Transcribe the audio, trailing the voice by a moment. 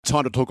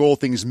time to talk all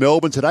things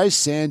Melbourne today.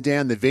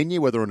 Sandown, the venue,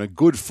 whether on a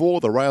good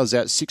 4, the rail's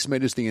out 6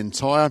 metres the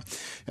entire.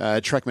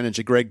 Track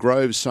manager Greg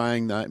Groves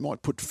saying they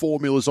might put 4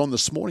 metres on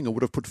this morning, or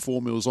would have put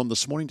 4 metres on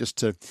this morning, just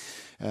to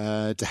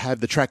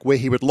have the track where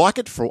he would like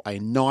it for a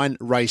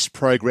 9-race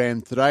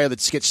program today.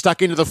 Let's get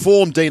stuck into the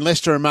form. Dean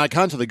Lester and Mark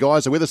Hunter, the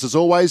guys, are with us as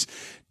always.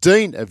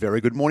 Dean, a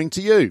very good morning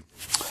to you.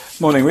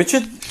 Morning,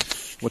 Richard.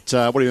 What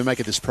do you make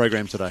of this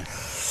program today?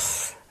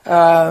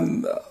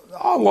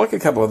 I like a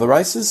couple of the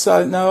races,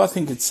 so no, I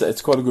think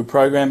it's quite a good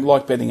program.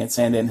 Like betting at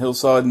Sandown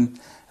Hillside, and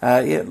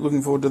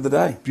looking forward to the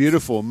day.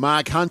 Beautiful.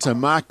 Mark Hunter.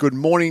 Mark, good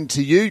morning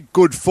to you.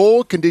 Good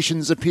 4.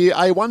 Conditions appear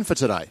A1 for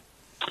today.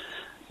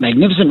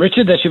 Magnificent,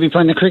 Richard. They should be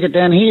playing the cricket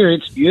down here.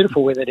 It's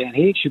beautiful weather down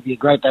here. It should be a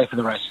great day for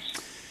the races.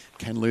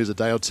 Can lose a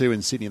day or two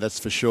in Sydney, that's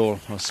for sure.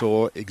 I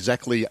saw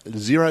exactly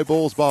 0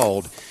 balls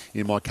bowled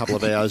in my couple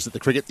of hours at the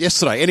cricket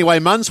yesterday. Anyway,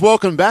 Muns,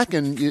 welcome back.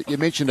 And you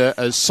mentioned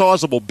a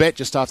sizable bet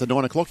just after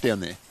 9 o'clock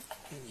down there.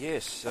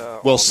 Yes.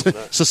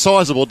 So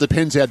sizable.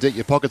 Depends how deep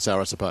your pockets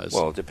are, I suppose.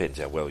 Well, it depends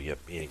how well you're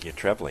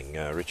travelling,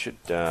 Richard.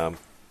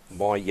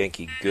 My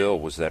Yankee Girl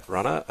was that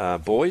runner,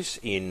 boys,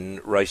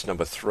 in race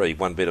number 3.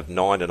 One bet of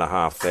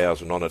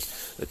 $9,500 on it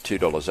at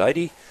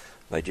 $2.80.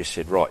 They just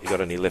said, right, you got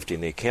any left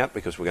in the account,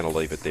 because we're going to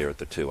leave it there at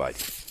the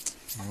 $2.80.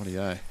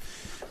 Rightio.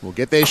 We'll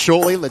get there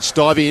shortly. Let's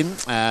dive in.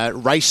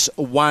 Race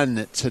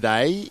 1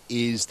 today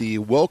is the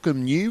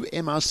welcome new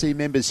MRC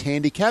members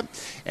handicap,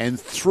 and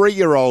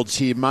 3-year-olds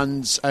here,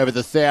 Muns, over the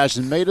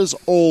 1,000 metres,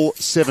 all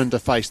 7 to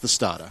face the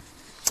starter.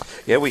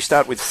 Yeah, we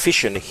start with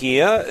Fission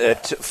here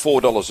at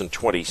 $4.20.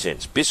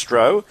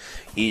 Bistro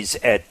is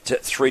at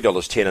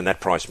 $3.10, and that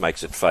price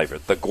makes it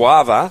favourite. The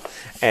Guava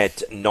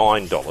at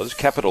 $9.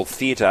 Capital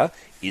Theatre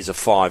is a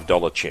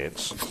 $5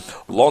 chance.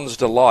 Lon's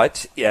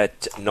Delight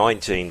at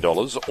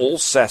 $19, all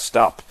sassed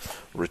up,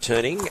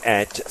 returning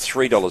at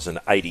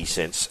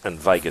 $3.80, and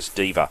Vegas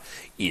Diva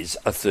is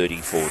a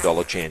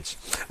 $34 chance.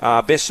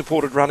 Best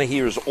supported runner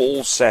here is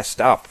all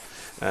sassed up.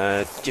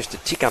 Just a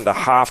tick under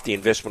half the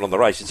investment on the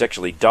race. It's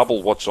actually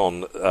double what's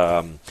on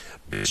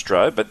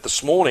Bistro, but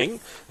this morning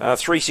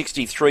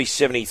 360,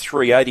 370,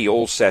 380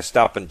 all sassed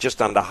up, and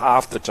just under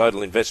half the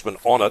total investment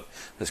on it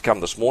has come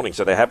this morning,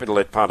 so they're happy to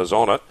let punters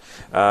on it.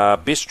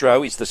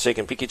 Bistro is the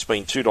second pick. It's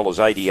been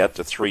 $2.80 out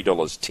to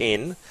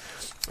 $3.10,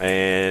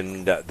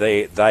 and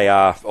they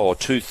are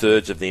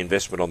 2/3 of the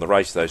investment on the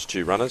race, those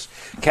two runners.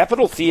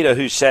 Capital Theatre,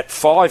 who sat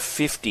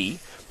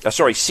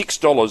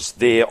 $6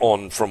 there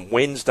on from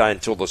Wednesday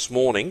until this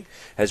morning,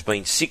 has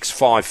been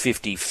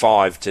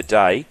 $6,555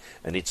 today,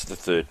 and it's the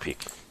third pick.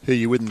 Who are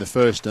you with in the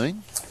first,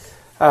 Dean?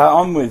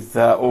 I'm with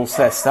All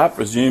Sassed Up,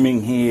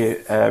 resuming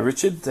here,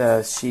 Richard.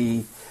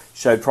 She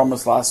showed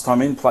promise last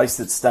time in, placed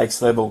at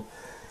stakes level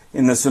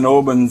in the St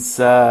Albans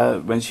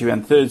when she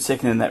ran third.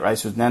 Second in that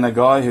race was Nana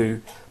Guy, who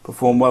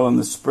performed well in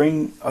the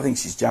spring. I think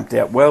she's jumped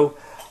out well.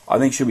 I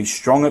think she'll be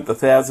strong at the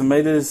 1,000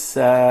 metres,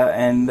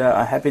 and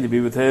I'm happy to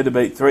be with her to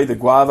beat 3, the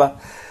Guava,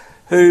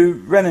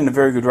 who ran in a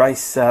very good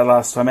race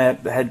last time out,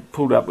 had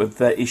pulled up with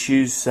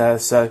issues,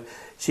 so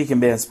she can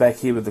bounce back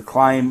here with the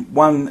claim.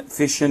 1,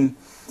 Fission.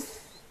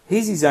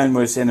 He's his own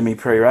worst enemy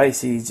pre-race.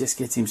 He just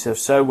gets himself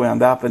so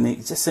wound up, and he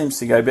just seems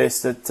to go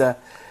best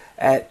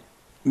at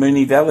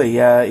Moonee Valley.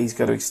 He's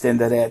got to extend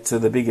that out to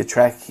the bigger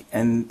track,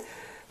 and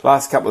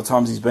last couple of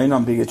times he's been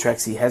on bigger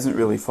tracks, he hasn't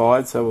really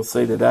fired, so we'll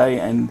see today.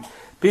 And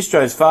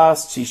Bistro's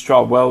fast. She's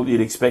trialled well.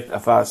 You'd expect a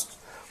fast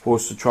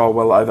horse to trial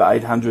well over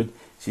 800.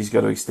 She's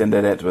got to extend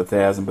that out to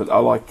 1,000. But I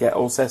like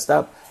All Sassed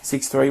Up,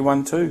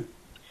 6-3-1-2.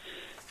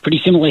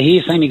 Pretty similar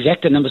here. Same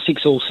exact at number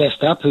 6, All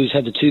Sassed Up, who's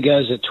had the 2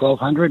 goes at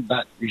 1,200,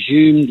 but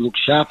resumed, looked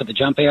sharp at the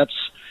jump outs.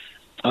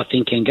 I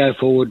think can go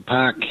forward,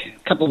 park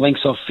a couple of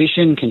lengths off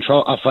Fission,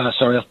 off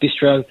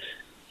Bistro,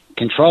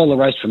 control the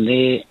race from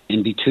there,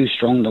 and be too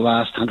strong the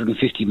last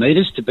 150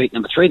 metres to beat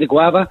number 3, the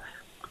Guava.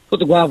 Thought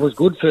the Guava was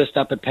good first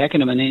up at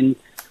Pakenham, and then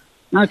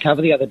no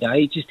cover the other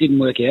day. It just didn't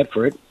work out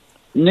for it.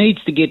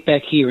 Needs to get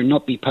back here and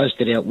not be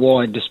posted out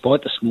wide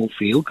despite the small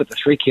field. Got the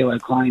 3 kilo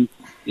claim.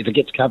 If it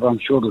gets cover, I'm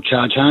sure it'll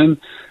charge home.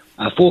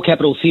 4,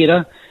 Capital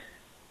Theatre.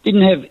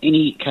 Didn't have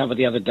any cover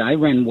the other day.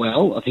 Ran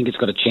well. I think it's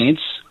got a chance.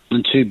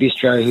 And 2,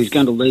 Bistro, who's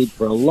going to lead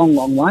for a long,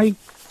 long way.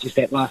 Just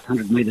that last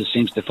 100 metres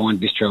seems to find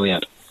Bistro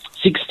out.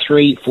 6,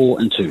 3,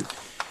 4 and 2.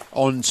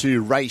 On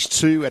to race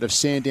 2 out of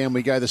Sandown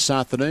we go this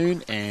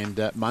afternoon, and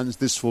Muns,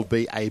 this will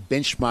be a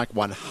benchmark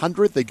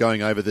 100. They're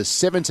going over the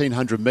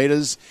 1,700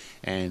 metres,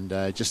 and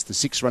just the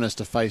 6 runners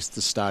to face the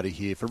starter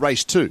here for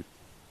race 2.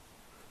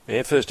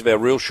 Yeah, first of our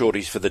real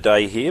shorties for the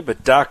day here,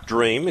 but Dark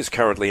Dream is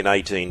currently an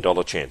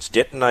 $18 chance.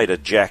 Detonator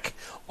Jack,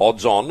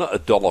 odds on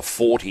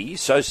 $1.40.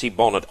 Sosie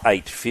Bon at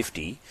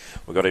 $8.50.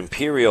 We've got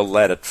Imperial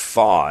Lad at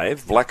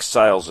 $5. Black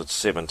Sails at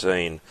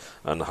 $17,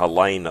 and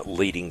Helene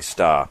Leading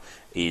Star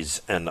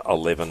is an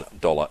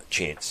 $11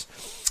 chance.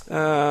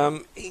 I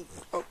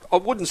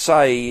wouldn't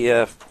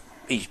say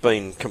he's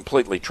been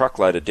completely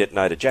truckloaded,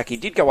 Detonator Jack. He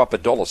did go up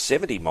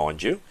 $1.70,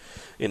 mind you,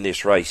 in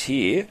this race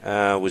here.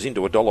 Was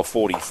into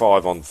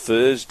 $1.45 on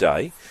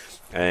Thursday.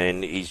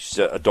 and he's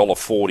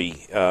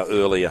 $1.40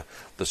 earlier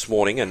this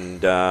morning,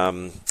 and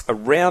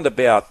around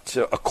about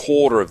a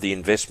quarter of the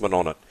investment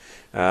on it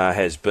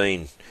has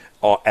been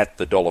at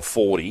the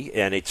 $1.40,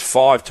 and it's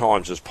 5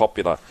 times as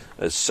popular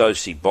as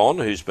Sosi Bon,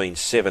 who's been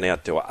 7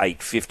 out to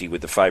 $8.50,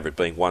 with the favourite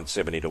being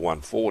 170 to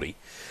 140.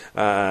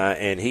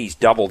 And he's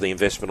doubled the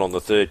investment on the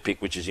third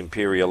pick, which is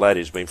Imperial Lad,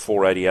 who's been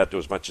 4.80 out to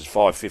as much as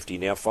 5.50,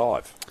 now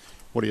 5.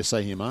 What do you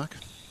say here, Mark?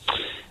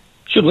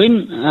 Should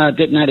win.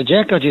 Detonator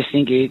Jack, I just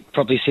think it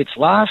probably sits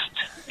last.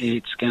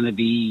 It's going to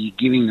be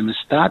giving them a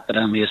start, but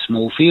only a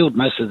small field.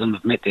 Most of them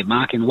have met their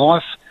mark in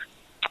life.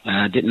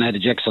 Detonator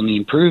Jack's on the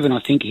improve, and I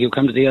think he'll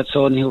come to the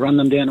outside and he'll run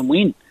them down and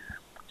win.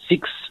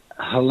 6,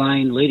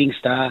 Helene, Leading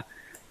Star,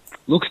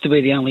 looks to be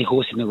the only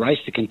horse in the race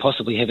that can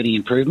possibly have any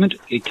improvement.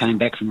 It came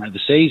back from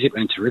overseas. It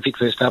ran terrific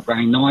first up,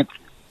 running 9th.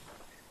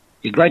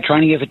 It's a great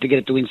training effort to get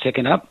it to win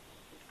second up.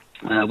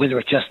 Whether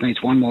it just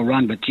needs one more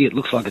run, but gee, it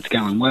looks like it's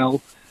going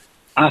well.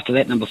 After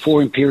that, number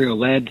 4, Imperial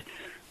Lad,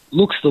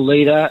 looks the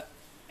leader,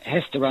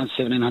 has to run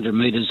 1,700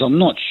 metres. I'm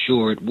not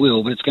sure it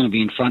will, but it's going to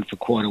be in front for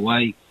quite a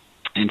way.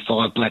 And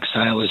 5, Black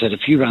Sailors, at a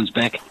few runs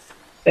back.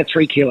 That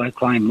 3 kilo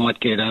claim might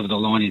get it over the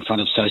line in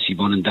front of Sosi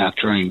Bon and Dark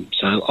Dream.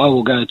 So I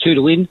will go 2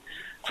 to win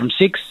from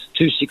 6,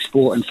 2, 6,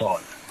 4 and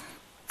 5.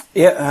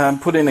 Yeah,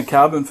 put in a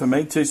carbon for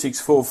me, 2, 6,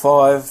 4,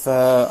 5.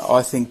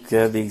 I think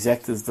the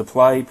exacta's the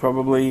play,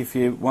 probably, if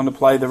you want to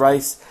play the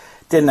race.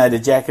 Detonator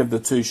Jack of the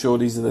 2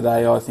 shorties of the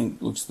day, I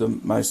think, looks the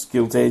most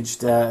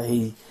gilt-edged.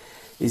 He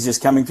is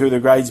just coming through the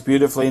grades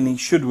beautifully, and he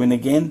should win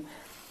again.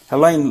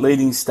 Helene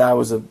Leading Star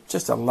was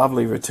just a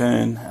lovely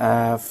return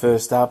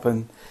first up,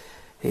 and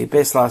he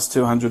best last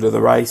 200 of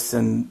the race,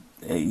 and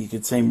you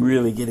could see him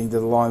really getting to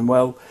the line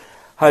well.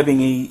 Hoping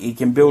he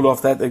can build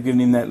off that. They've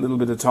given him that little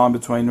bit of time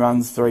between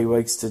runs, 3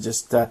 weeks, to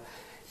just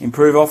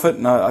improve off it,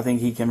 and I think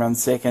he can run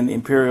second.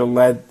 Imperial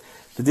Lad,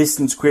 the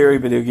distance query,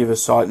 but he'll give a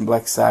sight, and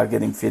Black Sail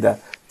getting fitter,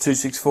 2,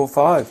 6, 4,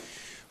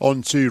 5.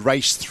 On to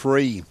race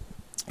 3.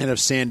 End of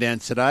Sandown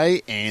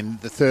today, and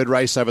the third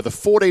race over the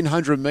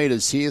 1,400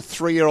 metres here,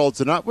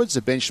 3-year-olds and upwards,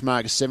 a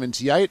benchmark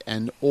 78,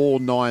 and all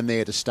 9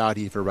 there to start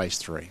here for race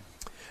 3.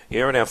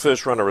 Yeah, and our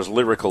first runner is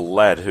Lyrical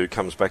Lad, who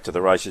comes back to the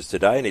races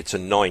today, and it's a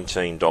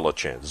 $19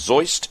 chance.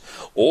 Zoist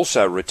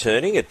also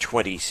returning at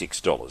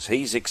 $26.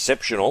 He's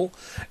exceptional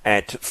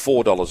at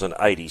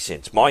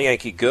 $4.80. My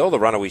Yankee Girl, the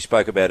runner we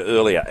spoke about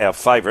earlier, our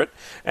favourite,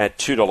 at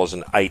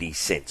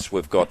 $2.80.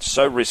 We've got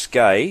So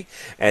Risque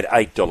at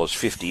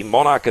 $8.50.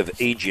 Monarch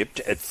of Egypt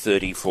at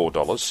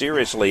 $34.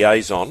 Serious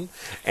Liaison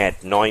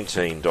at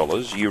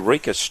 $19.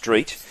 Eureka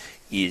Street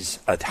is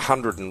a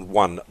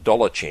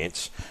 $101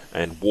 chance,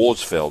 and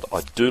Worsfeld,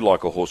 I do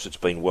like a horse that's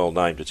been well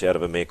named. It's out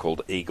of a mare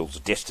called Eagle's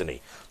Destiny.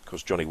 Of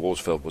course, Johnny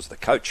Worsfeld was the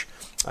coach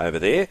over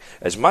there.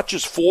 As much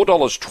as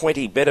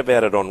 $4.20 bet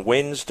about it on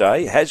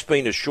Wednesday, has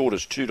been as short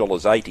as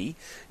 $2.80,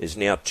 is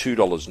now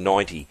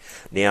 $2.90.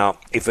 Now,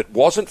 if it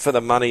wasn't for the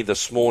money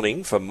this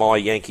morning for My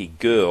Yankee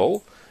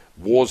Girl,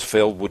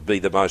 Worsfeld would be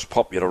the most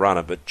popular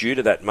runner, but due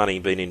to that money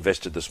being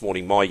invested this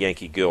morning, My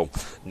Yankee Girl,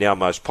 now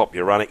most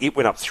popular runner. It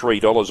went up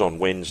 $3 on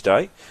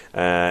Wednesday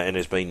and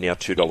has been now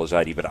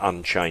 $2.80, but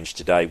unchanged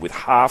today, with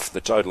half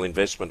the total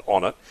investment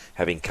on it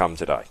having come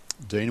today.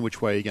 Dean,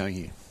 which way are you going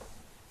here?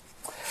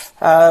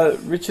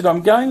 Richard,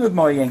 I'm going with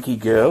My Yankee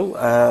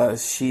Girl.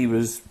 She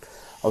was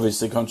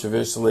obviously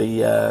controversially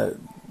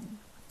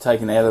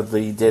taken out of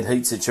the dead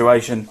heat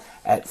situation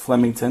at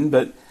Flemington,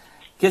 but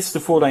gets to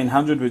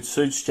 1,400, which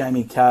suits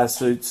Jamie Carr,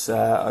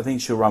 I think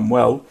she'll run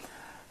well.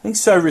 I think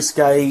So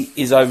Risque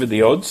is over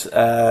the odds.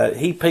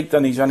 He peaked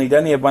on his run. He'd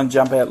only had one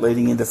jump out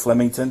leading into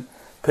Flemington.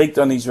 Peaked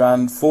on his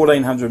run,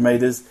 1,400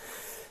 metres.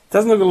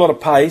 Doesn't look a lot of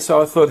pace,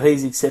 so I thought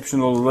he's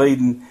exceptional to lead,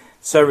 and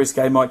So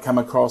Risque might come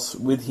across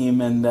with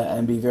him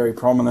and be very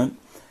prominent.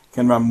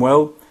 Can run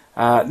well.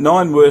 9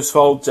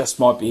 Worsfold just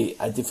might be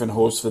a different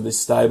horse for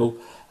this stable.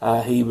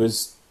 He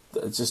was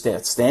just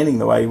outstanding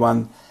the way he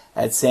won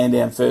at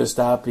Sandown first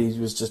up. He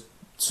was just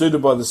suited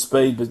by the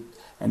speed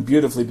and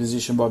beautifully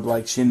positioned by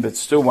Blake Shin, but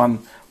still won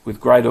with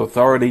great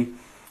authority.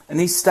 And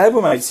his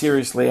stablemate,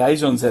 Serious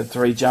Liaisons, had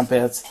 3 jump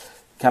outs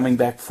coming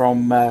back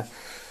from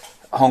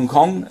Hong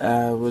Kong.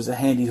 Was a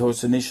handy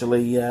horse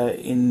initially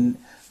in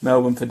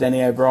Melbourne for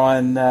Danny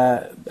O'Brien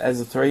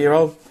as a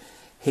 3-year-old.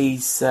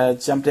 He's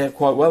jumped out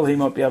quite well. He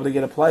might be able to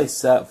get a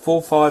place.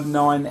 4, 5,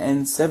 9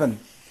 and 7.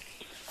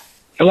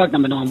 I like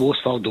number 9,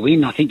 Worsfold, to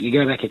win. I think you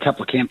go back a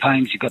couple of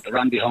campaigns, you've got the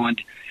run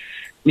behind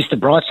Mr.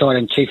 Brightside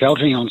and Chief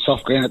Eltony on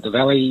soft ground at the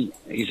Valley.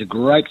 He's a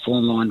great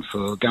form line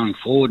for going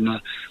forward. And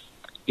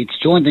it's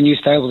joined the new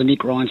stable, the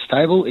Nick Ryan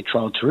stable. It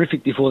trialled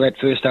terrific before that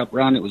first up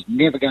run. It was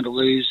never going to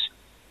lose.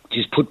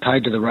 Just put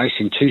paid to the race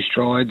in 2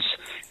 strides.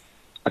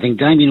 I think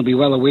Damien will be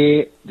well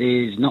aware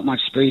there's not much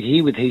speed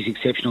here with He's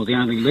Exceptional, the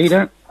only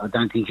leader. I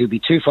don't think he'll be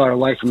too far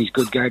away from his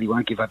good gate. He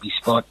won't give up his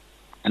spot.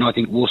 And I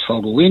think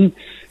Worsfold will win.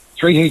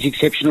 3 He's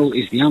Exceptional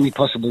is the only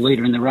possible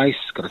leader in the race.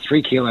 Got a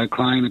 3 kilo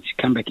claim. It's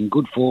come back in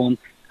good form.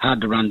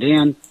 Hard to run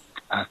down.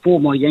 4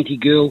 My Yankee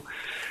Girl,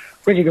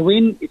 ready to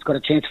win. It's got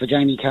a chance for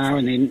Jamie Carr.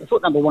 And then I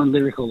thought number 1,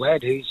 Lyrical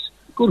Lad, who's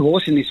Good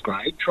horse in this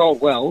grade, trialled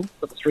well,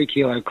 got the 3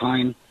 kilo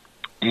claim,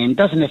 and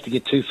doesn't have to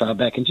get too far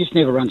back, and just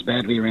never runs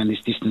badly around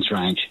this distance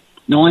range.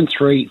 9,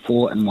 3,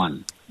 4 and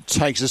 1.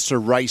 Takes us to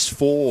race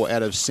 4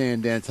 out of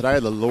Sandown today,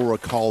 the Laura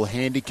Cole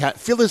Handicap.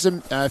 Fillies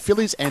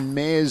and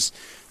mares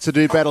to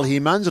do battle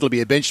here, Muns. It'll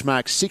be a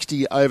benchmark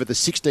 60 over the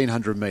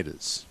 1,600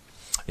 metres.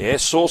 Yeah,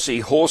 Saucy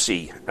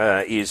Horsey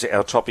is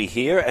our toppy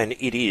here, and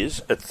it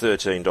is at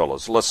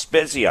 $13. La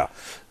Spezia,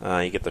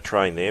 you get the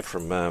train there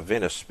from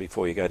Venice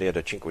before you go down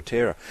to Cinque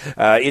Terre.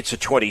 It's a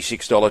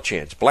 $26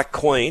 chance. Black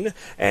Queen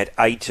at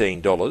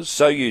 $18.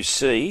 So You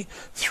See,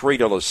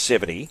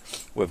 $3.70.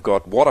 We've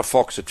got Water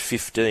Fox at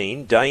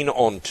 $15. Dane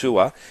on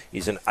Tour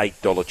is an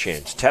 $8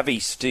 chance. Tavi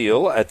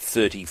Steel at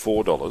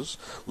 $34.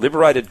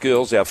 Liberated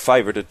Girls, our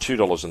favourite, at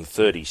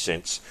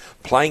 $2.30.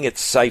 Playing It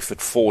Safe at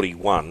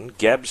 $41.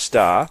 Gab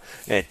Star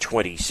at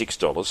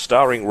 $26.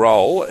 Starring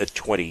Roll at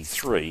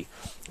 $23.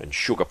 And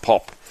Sugar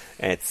Pop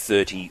at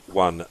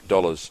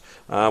 $31.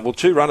 Well,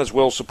 2 runners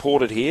well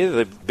supported here,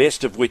 the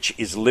best of which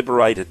is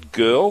Liberated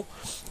Girl.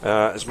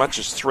 As much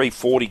as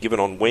 $3.40 given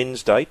on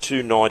Wednesday,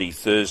 $2.90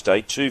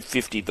 Thursday,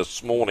 $2.50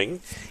 this morning,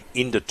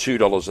 into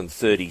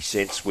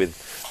 $2.30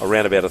 with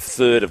around about a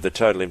third of the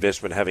total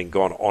investment having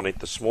gone on it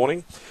this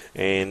morning.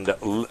 And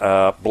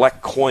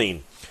Black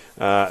Queen,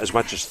 as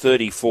much as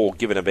 $34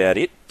 given about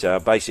it,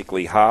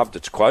 basically halved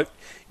its quote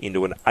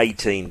into an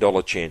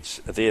 $18 chance.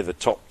 They're the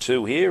top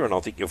 2 here, and I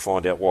think you'll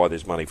find out why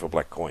there's money for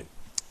Black Queen.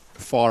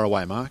 Fire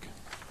away, Mark.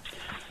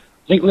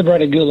 I think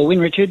Liberated Girl will win,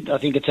 Richard. I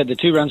think it's had the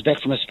 2 runs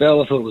back from a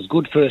spell. I thought it was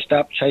good first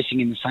up, chasing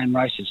in the same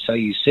race as So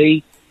You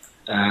See.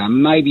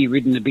 Maybe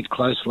ridden a bit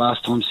close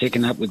last time,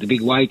 second up with the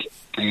big weight,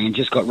 and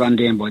just got run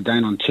down by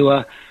Dane on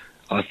Tour.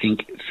 I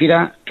think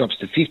Fitter drops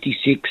to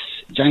 56.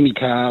 Jamie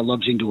Carr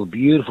lobs into a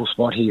beautiful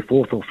spot here,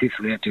 4th or 5th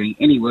without doing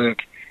any work.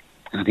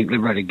 And I think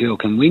Liberated Girl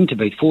can win to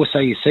beat 4 So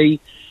You See,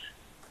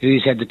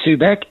 who's had the 2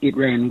 back. It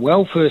ran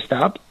well first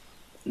up.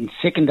 And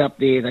second up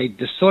there, they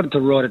decided to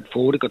ride it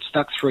forward. It got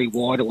stuck 3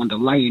 wide. It wanted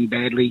to lay in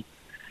badly.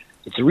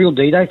 It's a real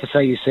D-Day for So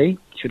You See.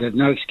 Should have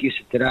no excuse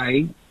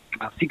today.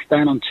 6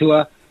 Dane on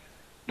Tour.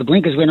 The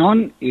blinkers went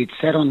on. It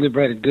sat on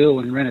Liberated Girl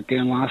and ran it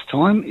down last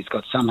time. It's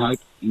got some hope.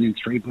 And then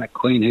 3 Black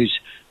Queen, who's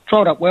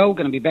trialled up well,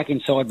 going to be back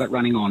inside but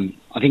running on.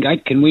 I think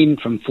 8 can win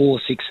from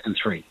 4, 6 and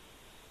 3.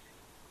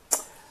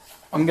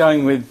 I'm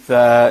going with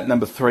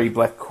number 3,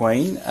 Black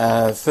Queen.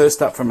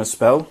 First up from a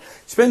spell.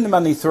 Spend the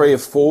money 3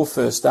 of 4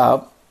 first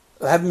up.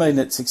 They haven't been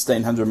at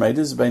 1,600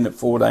 metres, they've been at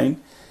 14.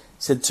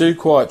 He's had 2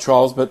 quiet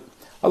trials, but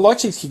I like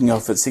she's kicking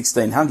off at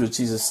 1,600.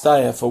 She's a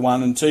stayer for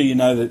 1, and 2, you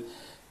know that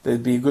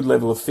there'd be a good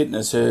level of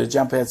fitness. Her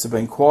jump outs have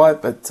been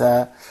quiet, but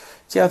I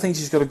think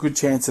she's got a good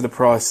chance at a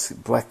price,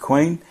 Black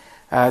Queen.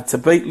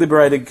 To beat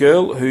Liberated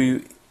Girl,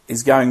 who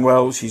is going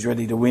well, she's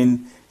ready to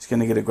win. She's going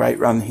to get a great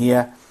run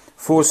here.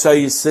 4 So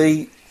You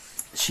See,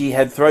 she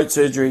had throat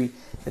surgery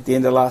at the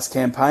end of last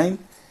campaign.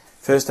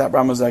 First up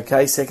run was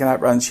okay. Second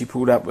up run she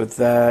pulled up with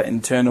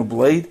internal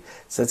bleed.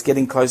 So it's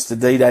getting close to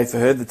D-Day for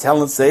her. The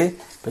talent's there,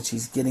 but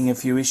she's getting a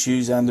few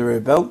issues under her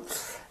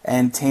belt.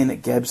 And 10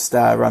 at Gab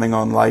Star running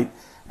on late.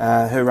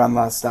 Her run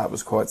last start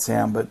was quite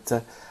sound, but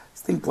I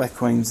think Black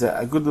Queen's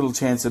a good little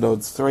chance at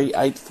odds. 3,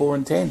 8, 4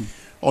 and 10.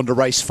 On to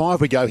race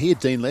 5 we go here.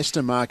 Dean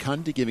Lester, Mark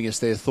Hunter giving us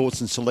their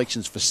thoughts and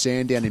selections for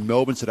Sandown in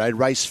Melbourne today.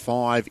 Race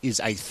 5 is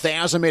a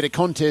 1,000-metre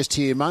contest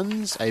here,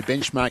 Muns. A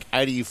benchmark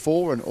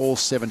 84 and all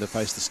 7 to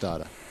face the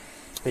starter.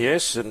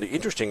 Yes, an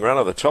interesting run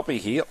of the toppy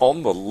here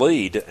on the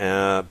lead.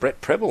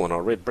 Brett Preble, and I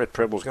read Brett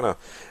Preble's going to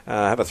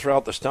have a throw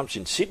at the stumps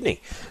in Sydney.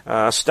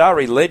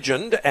 Starry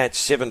Legend at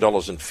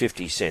 $7.50.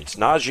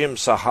 Najim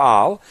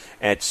Sahal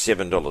at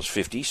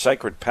 $7.50.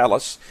 Sacred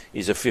Palace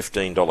is a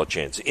 $15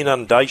 chance.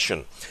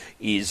 Inundation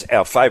is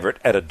our favourite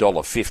at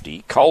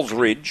 $1.50. Coles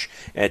Ridge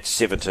at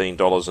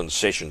 $17 and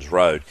Sessions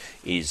Road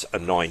is a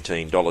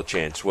 $19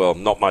 chance. Well,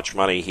 not much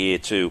money here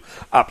to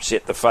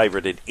upset the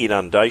favourite at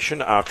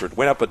Inundation after it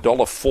went up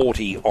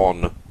 $1.40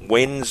 on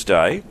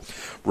Wednesday.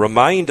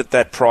 Remained at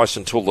that price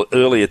until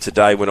earlier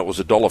today when it was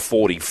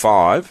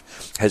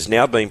 $1.45. Has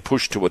now been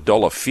pushed to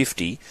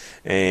 $1.50,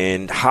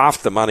 and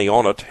half the money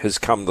on it has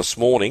come this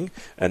morning,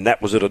 and that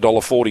was at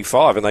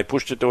 $1.45, and they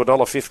pushed it to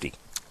 $1.50.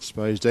 I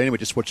suppose, Dean, we're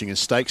just watching a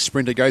stakes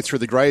sprinter go through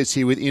the grades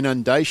here with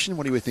Inundation.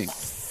 What do you think?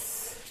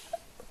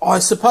 I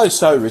suppose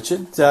so,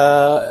 Richard.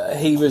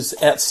 He was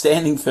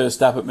outstanding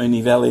first up at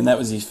Moonee Valley, and that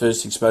was his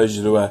first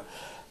exposure to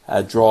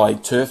a dry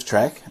turf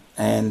track,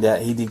 and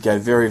he did go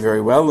very,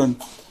 very well,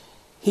 and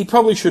he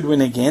probably should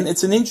win again.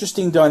 It's an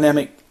interesting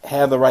dynamic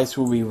how the race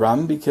will be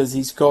run, because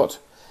he's got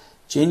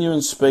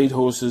genuine speed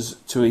horses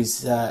to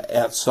his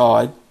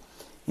outside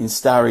in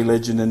Starry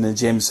Legend and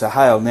Najim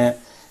Sahal. Now,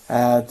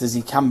 does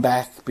he come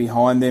back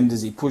behind them?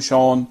 Does he push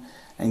on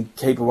and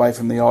keep away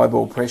from the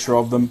eyeball pressure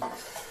of them?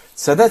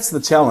 So that's the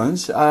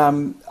challenge.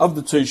 Of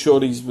the 2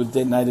 shorties with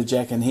Detonator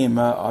Jack and him,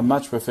 I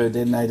much prefer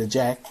Detonator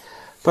Jack.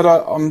 But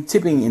I'm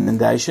tipping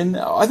Inundation.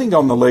 I think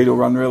On the Lead will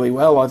run really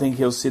well. I think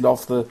he'll sit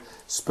off the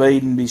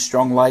speed and be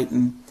strong late,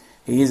 and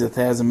he is a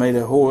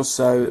 1,000-metre horse,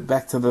 so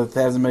back to the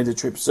 1,000-metre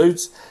trip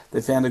suits.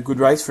 They found a good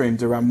race for him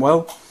to run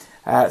well.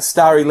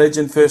 Starry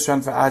Legend, first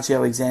run for Archie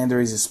Alexander.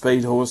 He's a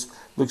speed horse,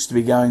 looks to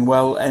be going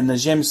well. And the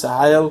Jem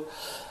Sahale,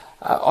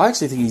 I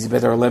actually think he's a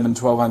better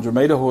 1,100-1,200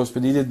 metre horse,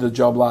 but he did the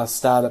job last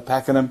start at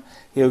Pakenham.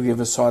 He'll give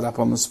a side up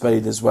on the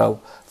speed as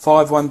well.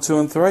 5, 1, 2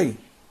 and 3.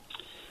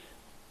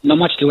 Not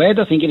much to add.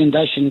 I think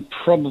Inundation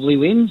probably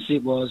wins.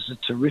 It was a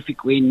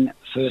terrific win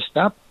first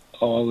up.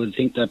 I would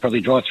think they'll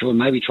probably drive through and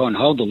maybe try and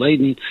hold the lead,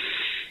 and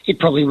it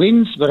probably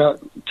wins. But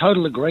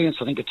total agreement.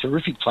 I think a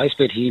terrific place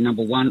bet here,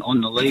 number 1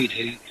 on the lead,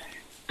 who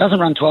doesn't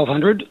run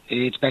 1,200.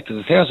 It's back to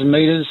the 1,000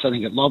 metres. I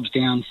think it lobs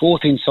down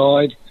 4th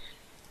inside.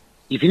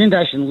 If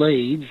Inundation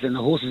leads, then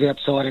the horses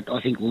outside it, I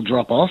think, will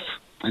drop off.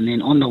 And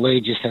then on the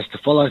lead just has to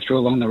follow through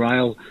along the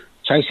rail,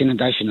 chase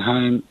Inundation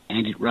home,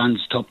 and it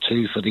runs top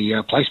 2 for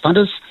the place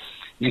punters.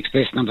 Next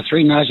best, number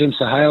 3, Najem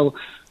Sahale,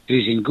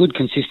 who's in good,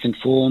 consistent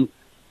form,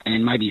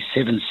 and maybe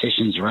 7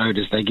 Sessions Road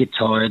as they get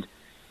tired.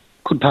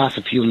 Could pass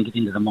a few and get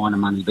into the minor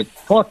money. But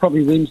 5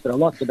 probably wins, but I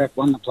like the back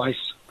 1 the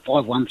place.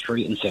 5, 1,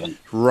 3 and 7.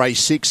 Race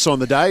 6 on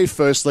the day.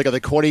 First leg of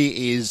the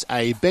quaddie is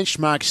a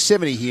benchmark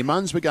 70 here,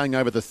 Muns. We're going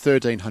over the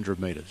 1,300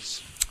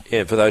 metres.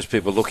 Yeah, for those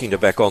people looking to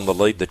back on the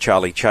lead, the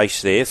Charlie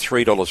Chase there,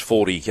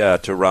 $3.40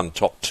 to run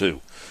top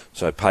 2.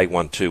 So pay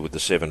 1-2 with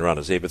the 7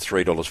 runners there, but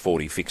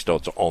 $3.40 fixed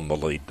odds on the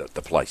lead at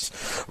the place.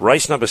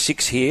 Race number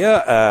 6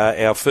 here,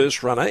 our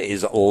first runner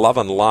is Love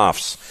and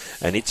Laughs,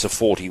 and it's a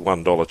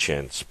 $41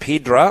 chance.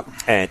 Pedra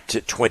at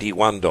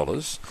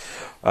 $21.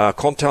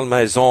 Contal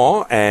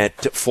Maison at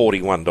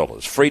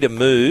 $41. Free to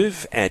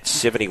Move at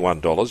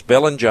 $71.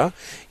 Bellinger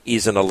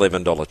is an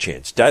 $11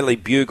 chance. Daily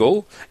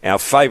Bugle, our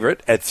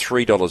favourite, at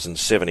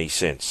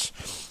 $3.70.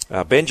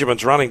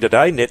 Benjamin's running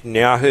today,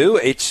 Netanyahu.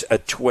 It's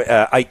at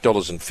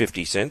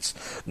 $8.50.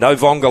 No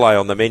Vongole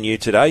on the menu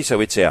today, so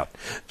it's out.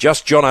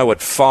 Just Jono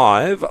at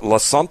 5.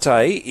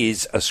 Lasante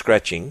is a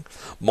scratching.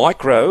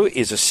 Micro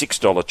is a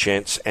 $6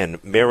 chance,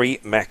 and Merry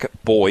Mac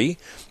Boy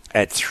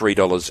at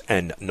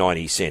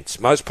 $3.90.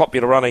 Most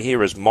popular runner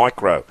here is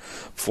Micro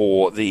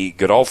for the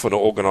Godolphin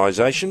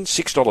organisation.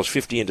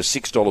 $6.50 into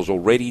 $6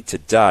 already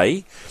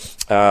today.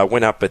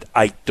 Went up at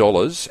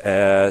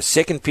 $8.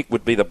 Second pick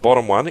would be the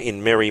bottom one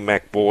in Merry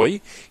Mac Boy.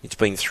 It's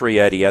been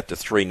 $3.80 out to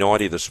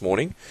 $3.90 this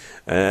morning.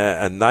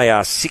 And they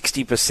are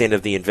 60%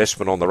 of the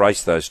investment on the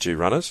race, those 2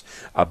 runners.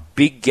 A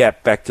big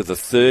gap back to the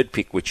third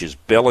pick, which is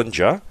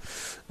Bellinger.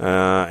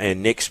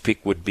 And next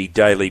pick would be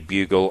Daily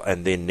Bugle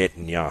and then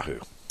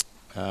Netanyahu.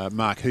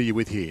 Mark, who are you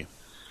with here?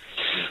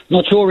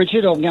 Not sure,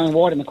 Richard. I'm going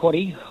wide in the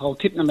quaddie. I'll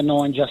tip number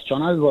 9, Just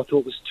Jono, who I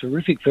thought was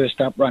terrific first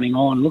up running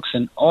on. Looks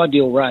an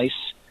ideal race.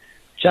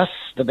 Just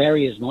the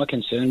barrier is my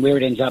concern. Where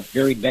it ends up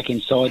buried back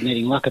inside,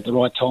 needing luck at the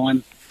right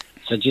time.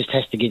 So just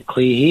has to get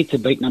clear here to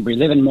beat number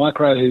 11,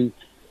 Micro, who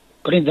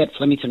got into that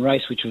Flemington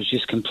race, which was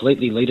just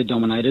completely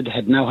leader-dominated,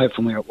 had no hope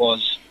from where it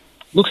was.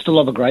 Looks to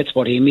lob a great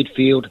spot here,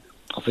 midfield,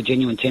 off a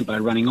genuine tempo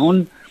running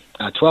on.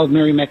 12,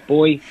 Merry Mac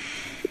Boy.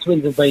 Its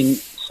wins have been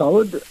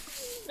solid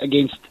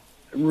against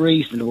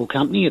reasonable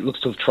company. It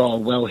looks to have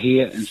trialled well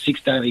here. And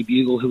 6, Daily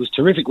Bugle, who was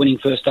terrific winning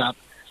first up.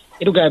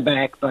 It'll go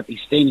back, but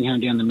he's steaming home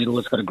down the middle.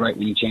 It's got a great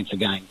winning chance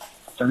again.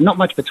 So not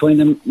much between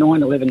them,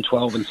 9, 11,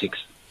 12 and 6.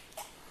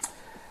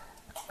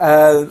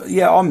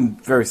 I'm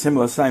very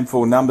similar, same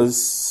 4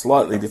 numbers,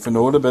 slightly different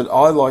order, but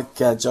I like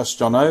Just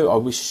Jono. I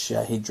wish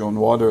he'd drawn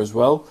wider as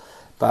well,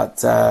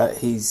 but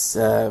he's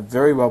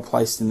very well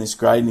placed in this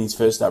grade, and his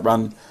first up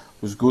run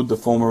was good. The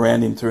form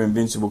around him through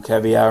Invincible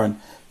Caviar and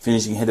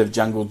finishing ahead of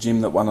Jungle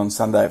Jim that won on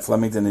Sunday at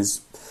Flemington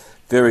is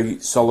very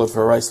solid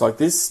for a race like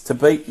this. To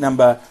beat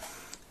number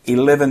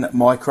 11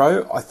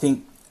 Micro, I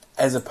think,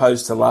 as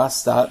opposed to last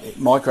start,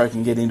 Micro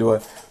can get into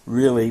a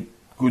really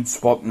good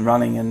spot and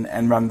running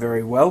and run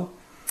very well.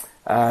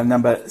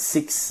 Number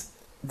 6,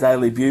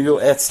 Daily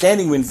Bugle,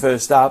 outstanding win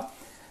first up.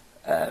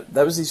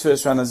 That was his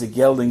first run as a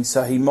gelding,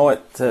 so he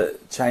might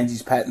change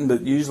his pattern,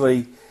 but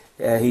usually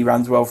he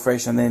runs well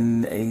fresh and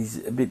then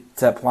he's a bit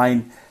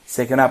plain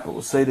second up. But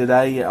we'll see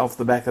today off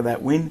the back of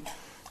that win.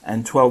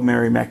 And 12,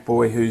 Merry Mac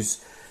Boy,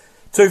 who's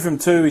 2 from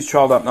 2. He's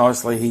trialled up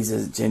nicely. He's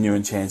a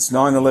genuine chance.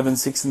 9, 11,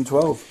 6 and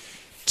 12.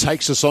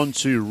 Takes us on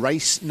to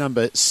race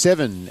number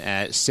 7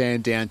 at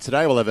Sandown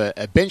today. We'll have a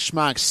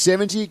benchmark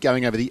 70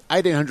 going over the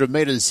 1,800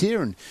 metres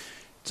here, and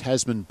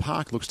Tasman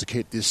Park looks to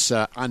keep this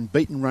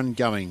unbeaten run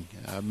going.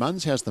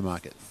 Muns, how's the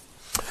market?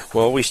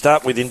 Well, we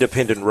start with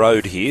Independent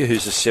Road here,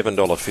 who's a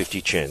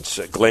 $7.50 chance.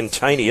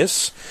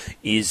 Glentanius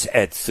is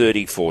at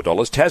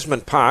 $34.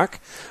 Tasman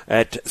Park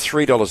at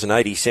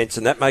 $3.80,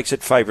 and that makes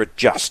it favourite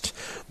just.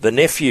 The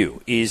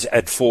Nephew is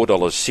at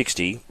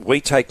 $4.60.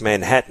 We Take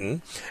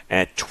Manhattan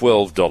at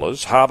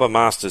 $12. Harbour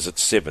Masters at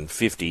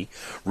 $7.50.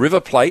 River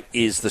Plate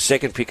is the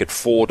second pick at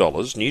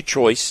 $4. New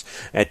Choice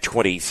at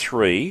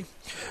 $23.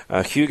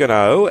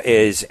 Huguenot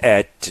is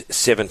at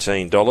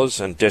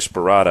 $17, and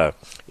Desperado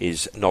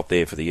is not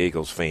there for the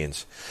Eagles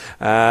fans.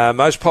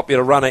 Most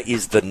popular runner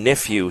is the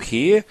Nephew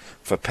here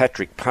for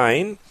Patrick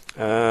Payne.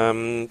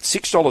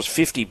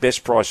 $6.50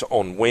 best price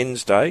on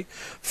Wednesday,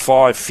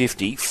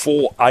 $5.50,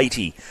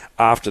 $4.80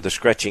 after the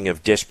scratching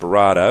of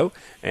Desperado,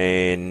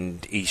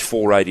 and he's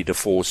 $4.80 to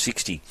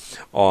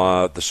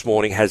 $4.60 this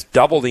morning. Has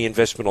double the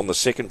investment on the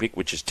second pick,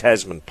 which is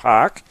Tasman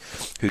Park,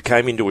 who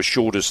came into as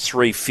short as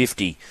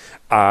 $3.50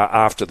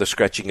 after the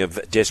scratching of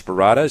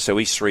Desperado, so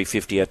he's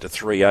 $3.50 out to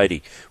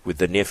 $3.80 with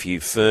the nephew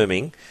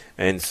firming.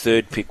 And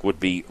third pick would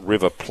be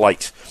River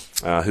Plate,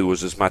 who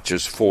was as much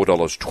as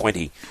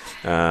 $4.20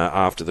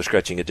 after the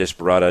scratching of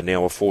Desperado,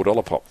 now a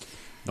 $4 pop.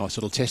 Nice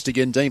little test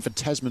again, Dean, for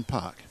Tasman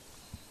Park.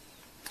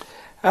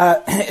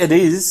 It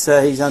is.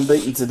 He's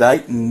unbeaten to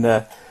date and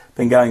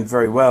been going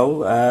very well.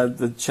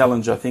 The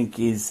challenge, I think,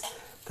 is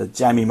that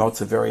Jamie Mott's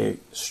a very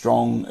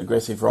strong,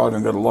 aggressive rider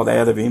and got a lot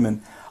out of him.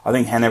 And I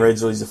think Hannah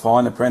Edgley's a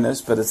fine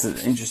apprentice, but it's an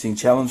interesting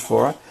challenge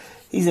for her.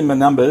 He's in my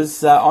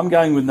numbers. I'm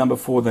going with number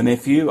 4, the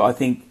nephew. I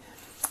think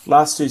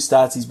last 2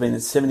 starts he's been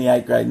at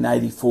 78 grade and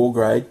 84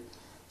 grade.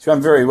 He's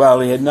run very well.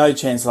 He had no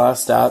chance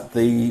last start.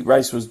 The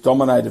race was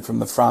dominated from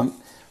the front.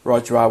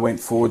 Right Gerard went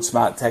forward,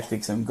 smart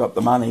tactics, and got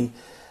the money.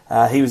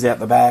 He was out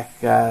the back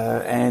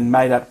and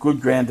made up good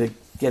ground to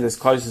get as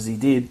close as he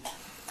did.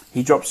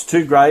 He drops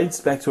 2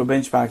 grades back to a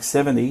benchmark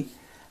 70.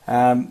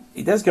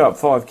 He does go up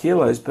 5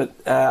 kilos, but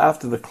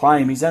after the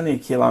claim, he's only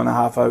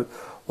 1.5 kilos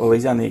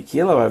he's only 1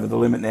 kilo over the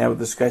limit now with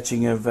the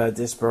scratching of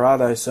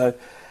Desperado. So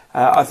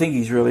I think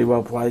he's really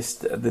well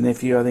placed, the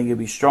nephew. I think he'll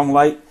be strong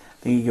late.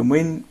 I think he can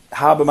win.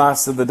 Harbour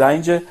Master the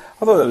Danger.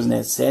 I thought that was an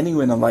outstanding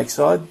win on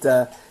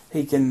Lakeside.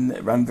 He can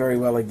run very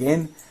well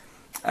again.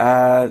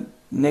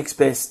 Next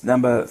best,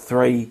 number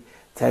 3,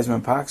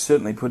 Tasman Park,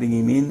 certainly putting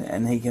him in,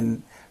 and he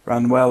can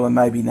run well. And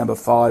maybe number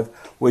 5,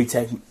 We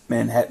Take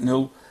Manhattan.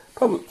 He'll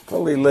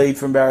probably lead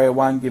from barrier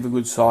 1, give a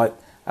good sight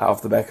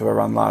off the back of a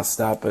run last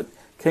start. But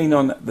keen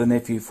on the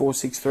nephew,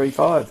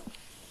 4-6-3-5.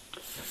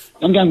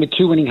 I'm going with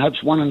 2 winning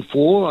hopes, 1 and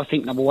 4. I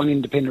think number 1,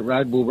 Independent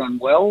Road, will run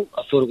well.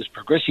 I thought it was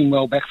progressing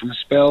well back from a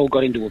spell,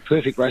 got into a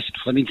perfect race at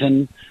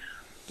Flemington,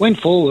 went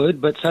forward,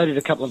 but so did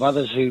a couple of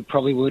others who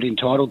probably weren't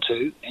entitled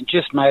to, and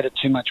just made it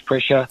too much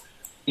pressure.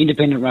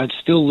 Independent Road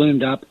still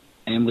loomed up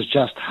and was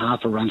just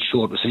half a run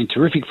short. We've seen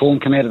terrific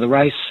form come out of the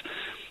race.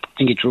 I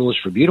think it draws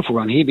for a beautiful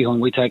run here behind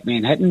We Take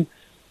Manhattan.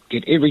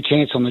 Get every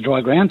chance on the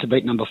dry ground to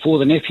beat number 4,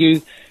 the nephew.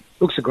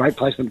 Looks a great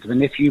placement for the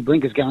nephew.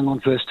 Blinker's going on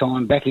first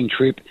time, back in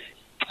trip.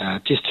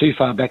 Just too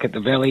far back at the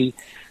valley.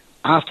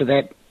 After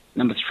that,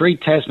 number 3,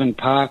 Tasman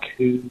Park,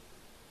 who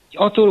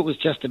I thought it was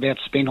just about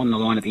spent on the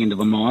line at the end of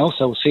a mile,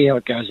 so we'll see how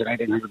it goes at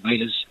 1,800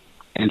 metres.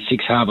 And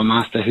 6, Harbour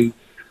Master, who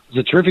was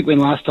a terrific win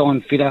last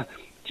time, fitter.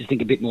 Just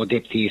think a bit more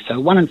depth here. So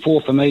 1 and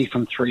 4 for me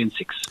from 3 and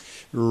 6.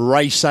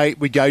 Race 8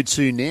 we go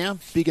to now.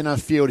 Big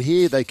enough field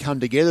here. They come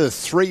together.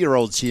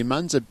 3-year-olds here,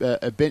 Muns, or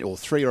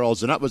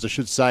 3-year-olds and upwards, I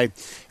should say.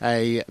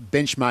 A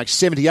benchmark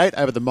 78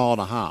 over the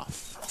 1.5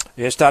 miles.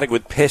 Yeah, starting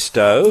with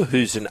Pesto,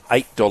 who's an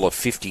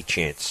 $8.50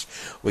 chance.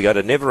 We go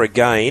to Never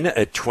Again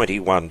at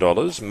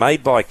 $21.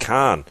 Made by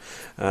Khan.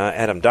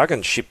 Adam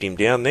Duggan shipped him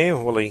down there.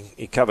 Well,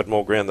 he covered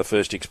more ground the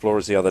first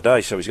Explorers the other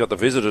day, so he's got the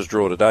visitors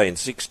draw today in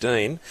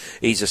 16.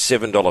 He's a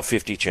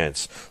 $7.50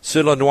 chance.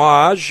 Sur le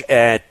Nuage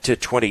at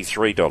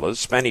 $23.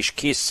 Spanish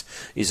Kiss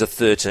is a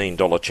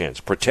 $13 chance.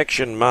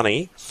 Protection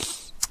Money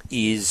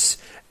is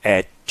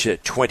at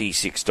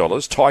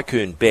 $26.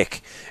 Tycoon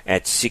Beck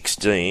at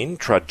 $16.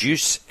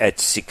 Traduce at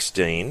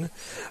 $16.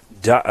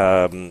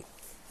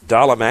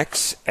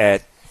 Dalamax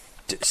at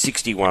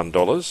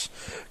 $61.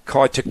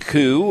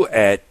 Kaitaku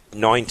at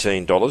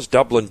 $19.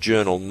 Dublin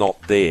Journal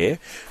not there.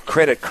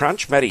 Credit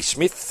Crunch, Matty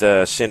Smith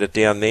sent it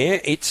down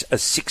there. It's a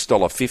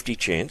 $6.50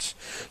 chance.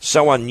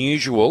 So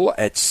Unusual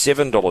at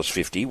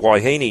 $7.50.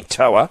 Waihini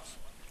Toa,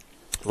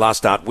 last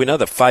start winner,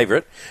 the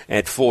favourite,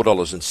 at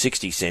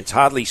 $4.60.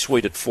 Hardly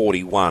Sweet at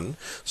 $41.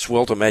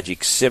 Swelter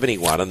Magic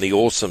 $71. And the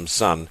Awesome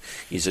Sun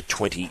is a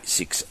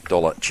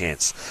 $26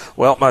 chance.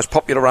 Well, most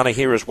popular runner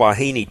here is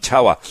Waihini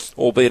Toa,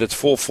 albeit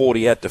it's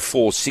 $4.40 out to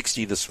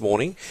 $4.60 this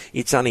morning.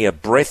 It's only a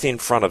breath in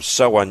front of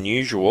So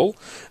Unusual,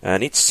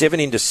 and it's 7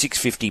 into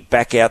 $6.50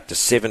 back out to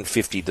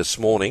 $7.50 this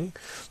morning.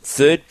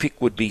 Third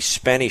pick would be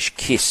Spanish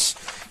Kiss.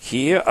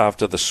 Here,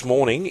 after this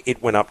morning,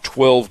 it went up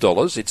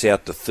 $12. It's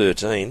out to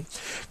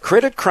 $13.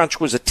 Credit Crunch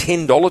was a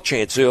 $10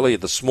 chance earlier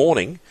this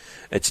morning.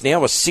 It's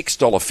now a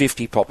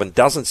 $6.50 pop and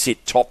doesn't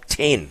sit top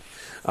 10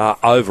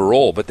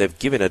 overall, but they've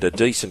given it a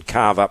decent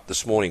carve up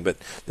this morning. But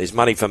there's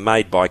money for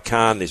Made by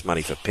Khan, there's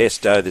money for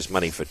Pesto, there's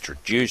money for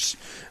Traduce.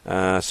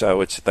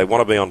 So they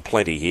want to be on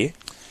plenty here.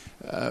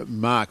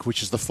 Mark,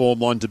 which is the form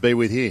line to be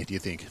with here, do you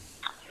think?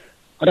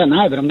 I don't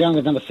know, but I'm going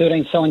with number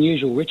 13, So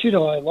Unusual, Richard.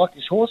 I like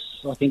this horse.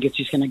 I think it's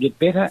just going to get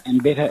better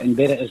and better and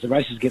better as the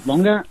races get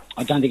longer.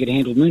 I don't think it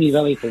handled Moonee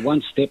Valley for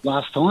one step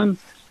last time.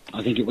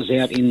 I think it was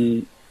out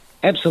in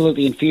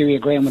absolutely inferior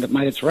ground when it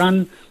made its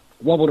run,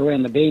 wobbled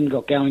around the bend,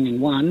 got going and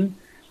won.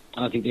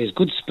 I think there's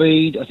good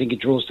speed. I think it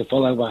draws to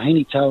follow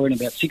Waihini Toa in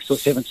about 6th or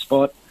 7th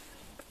spot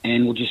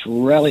and will just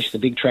relish the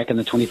big track in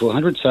the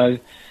 2400. So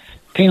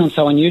keen on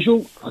So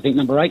Unusual. I think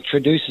number 8,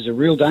 Traduce, is a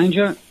real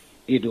danger.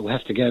 It'll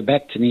have to go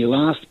back to near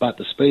last, but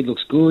the speed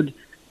looks good.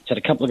 had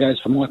a couple of goes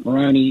for Mike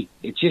Moroney.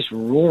 It's just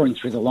roaring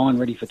through the line,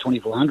 ready for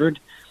 2400.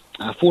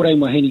 14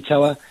 Wahine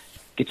Toa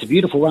gets a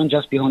beautiful run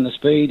just behind the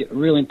speed.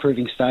 Real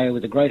improving stayer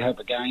with a great hope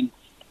again.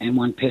 And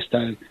 1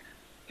 Pesto,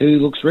 who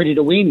looks ready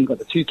to win. Got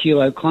the 2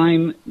 kilo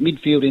claim.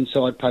 Midfield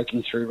inside,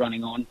 poking through,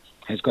 running on.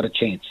 Has got a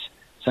chance.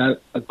 So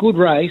a good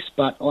race,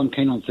 but I'm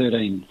keen on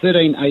 13.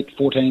 13, 8,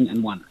 14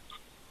 and 1.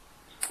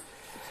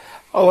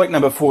 I like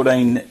number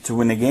 14 to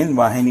win again,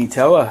 Wahine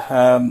Toa.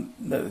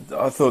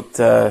 I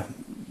thought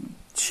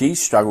she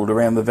struggled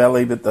around the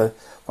valley, but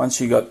once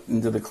she got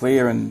into the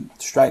clear and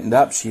straightened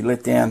up, she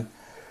let down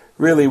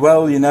really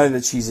well. You know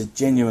that she's a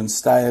genuine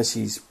stayer.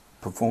 She's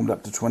performed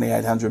up to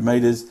 2,800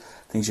 metres.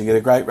 I think she'll get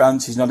a great run.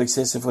 She's not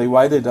excessively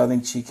weighted. I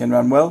think she can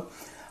run well.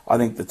 I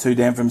think the 2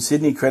 down from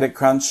Sydney, Credit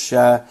Crunch,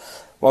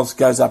 whilst it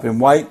goes up in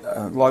weight,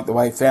 like the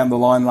way he found the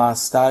line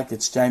last start.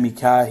 It's Jamie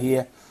Carr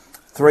here.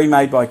 3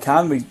 made by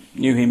Khan. We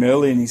knew him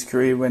early in his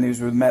career when he was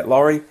with Matt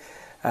Laurie.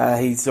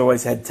 He's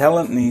always had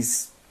talent and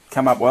he's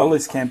come up well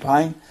this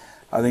campaign.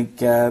 I think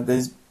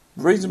there's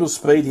reasonable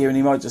speed here and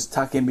he might just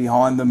tuck in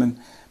behind them and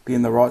be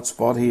in the right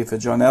spot here for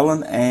John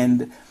Allen.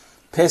 And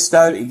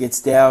Pesto, he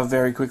gets down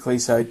very quickly,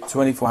 so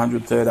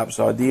 2,400 third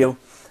upside deal.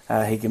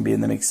 He can be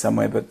in the mix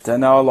somewhere. But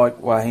no, I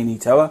like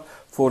Wahine Toa.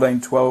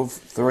 14, 12,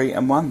 3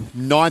 and 1.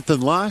 Ninth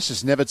and last.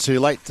 It's never too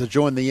late to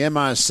join the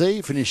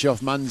MRC. Finish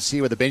off Munns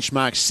here with a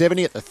benchmark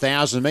 70 at the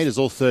 1,000 metres,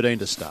 all 13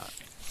 to start.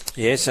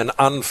 Yes, and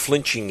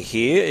Unflinching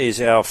here is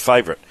our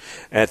favourite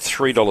at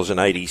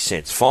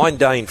 $3.80. Fine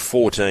Dane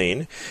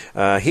 14,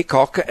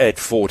 Hickok at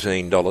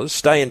 $14,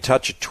 Stay in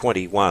Touch at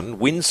 21,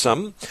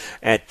 Winsome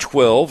at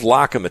 12,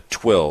 Larkham at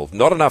 12,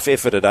 Not Enough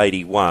Effort at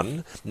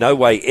 81, No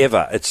Way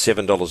Ever at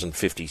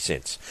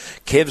 $7.50,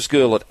 Kev's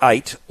Girl at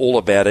 8, All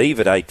About Eve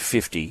at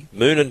 $8.50,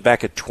 Moon and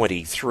Back at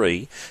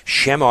 23,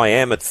 Sham I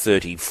Am at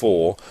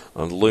 34,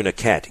 and Luna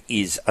Cat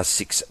is a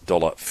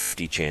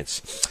 $6.50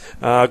 chance.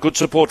 Good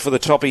support for the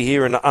toppy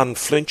here in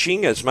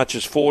Unflinching, as much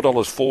as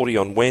 $4.40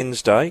 on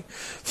Wednesday,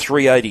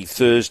 $3.80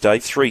 Thursday,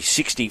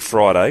 $3.60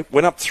 Friday.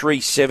 Went up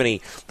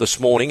 $3.70 this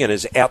morning and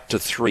is out to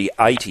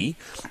 $3.80,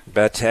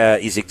 but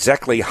is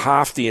exactly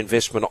half the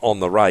investment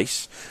on the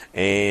race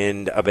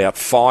and about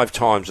 5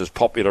 times as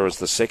popular as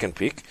the second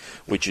pick,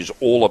 which is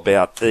All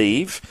About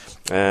Eve,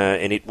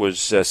 and it was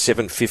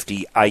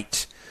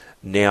 $7.58,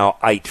 now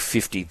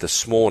 $8.50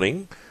 this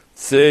morning.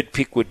 Third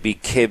pick would be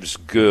Kev's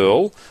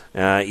Girl.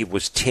 It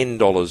was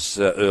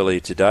 $10 earlier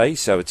today,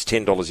 so it's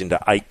 $10 into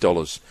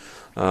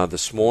 $8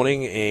 this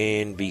morning.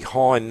 And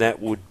behind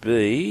that would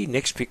be,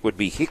 next pick would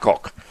be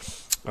Hickok,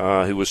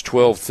 who was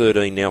 12,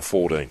 13, now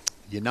 14.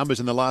 Your numbers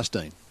in the last,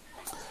 Dean?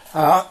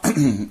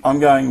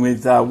 I'm going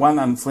with 1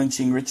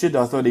 Unflinching, Richard.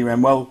 I thought he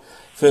ran well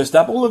first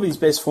up. All of his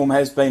best form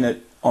has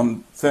been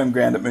on firm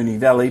ground at Moonee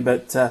Valley,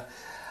 but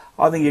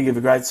I think he'll give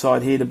a great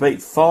side here to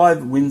beat.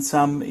 5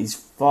 Winsome. His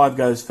 5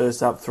 goes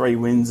first up, 3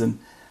 wins, and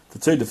the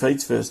 2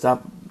 defeats first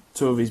up,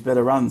 2 of his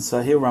better runs,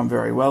 so he'll run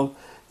very well.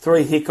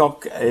 3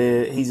 Hickok,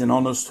 he's an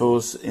honest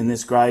horse in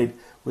this grade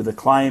with a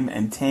claim,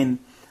 and 10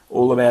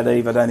 All About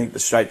Eve. I don't think the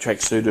straight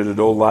track suited at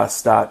all last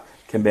start,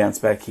 can bounce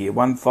back here.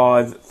 1,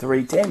 5,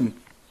 3, 10.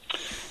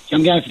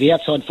 I'm going for the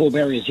outside 4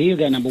 barriers here.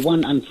 Go number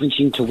 1,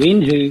 Unflinching to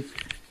win, who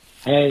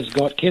has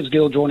got Kev's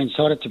Girl drawn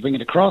inside it to bring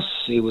it across.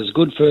 He was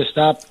good first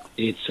up.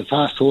 It's a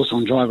fast horse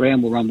on dry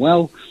ground, will run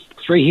well.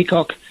 3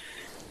 Hickok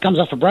comes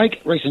off a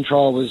break. Recent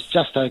trial was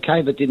just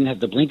okay, but didn't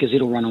have the blinkers.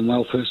 It'll run on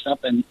well first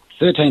up. And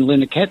 13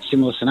 Luna Cat,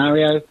 similar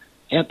scenario.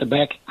 Out the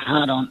back,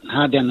 hard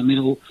down the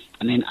middle.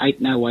 And then 8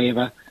 No Way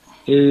Ever,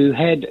 who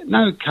had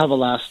no cover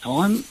last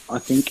time, I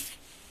think,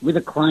 with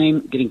a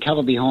claim, getting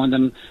cover behind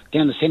them,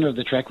 down the centre of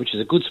the track, which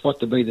is a good spot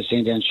to be the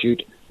Sandown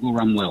Chute, will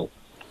run well.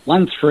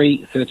 1,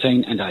 3,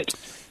 13 and 8.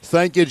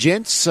 Thank you,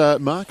 gents.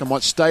 Mark, I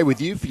might stay with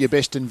you for your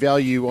best in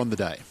value on the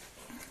day.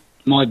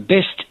 My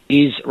best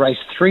is race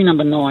 3,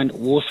 number 9,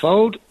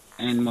 Worsfold,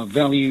 and my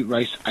value,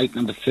 race 8,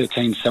 number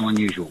 13, So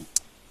Unusual.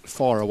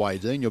 Fire away,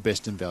 Dean, your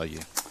best in value.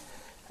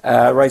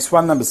 Race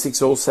 1, number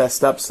 6, All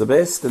Sassed Up's the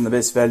best, and the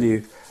best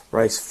value,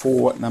 race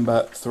 4,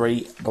 number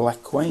 3,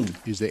 Black Queen.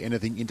 Is there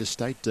anything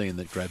interstate, Dean,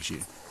 that grabs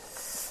you?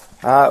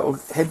 We'll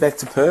head back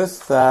to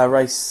Perth,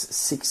 race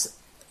 6,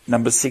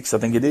 number 6, I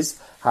think it is,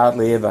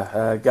 Hardly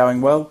Ever, going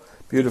well.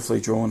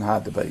 Beautifully drawn,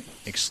 hard to beat.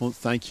 Excellent,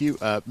 thank you.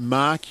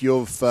 Mark,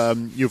 you've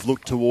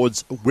looked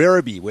towards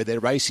Werribee, where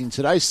they're racing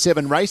today.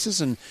 7 races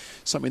and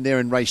something there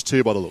in race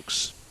 2 by the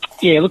looks.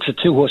 Yeah, it looks a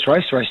 2-horse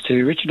race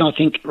 2, Richard. I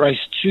think race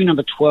 2,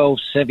 number 12,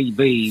 Savvy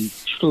B,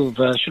 should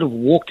have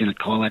walked in at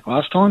Colac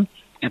last time.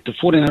 At the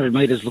 1,400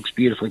 metres, looks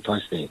beautifully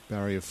placed there.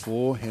 Barrier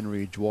 4,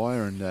 Henry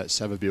Dwyer and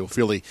Savabeel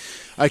Philly.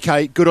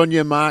 Okay, good on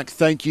you, Mark.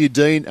 Thank you,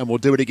 Dean, and we'll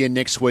do it again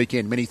next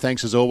weekend. Many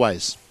thanks as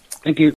always. Thank you.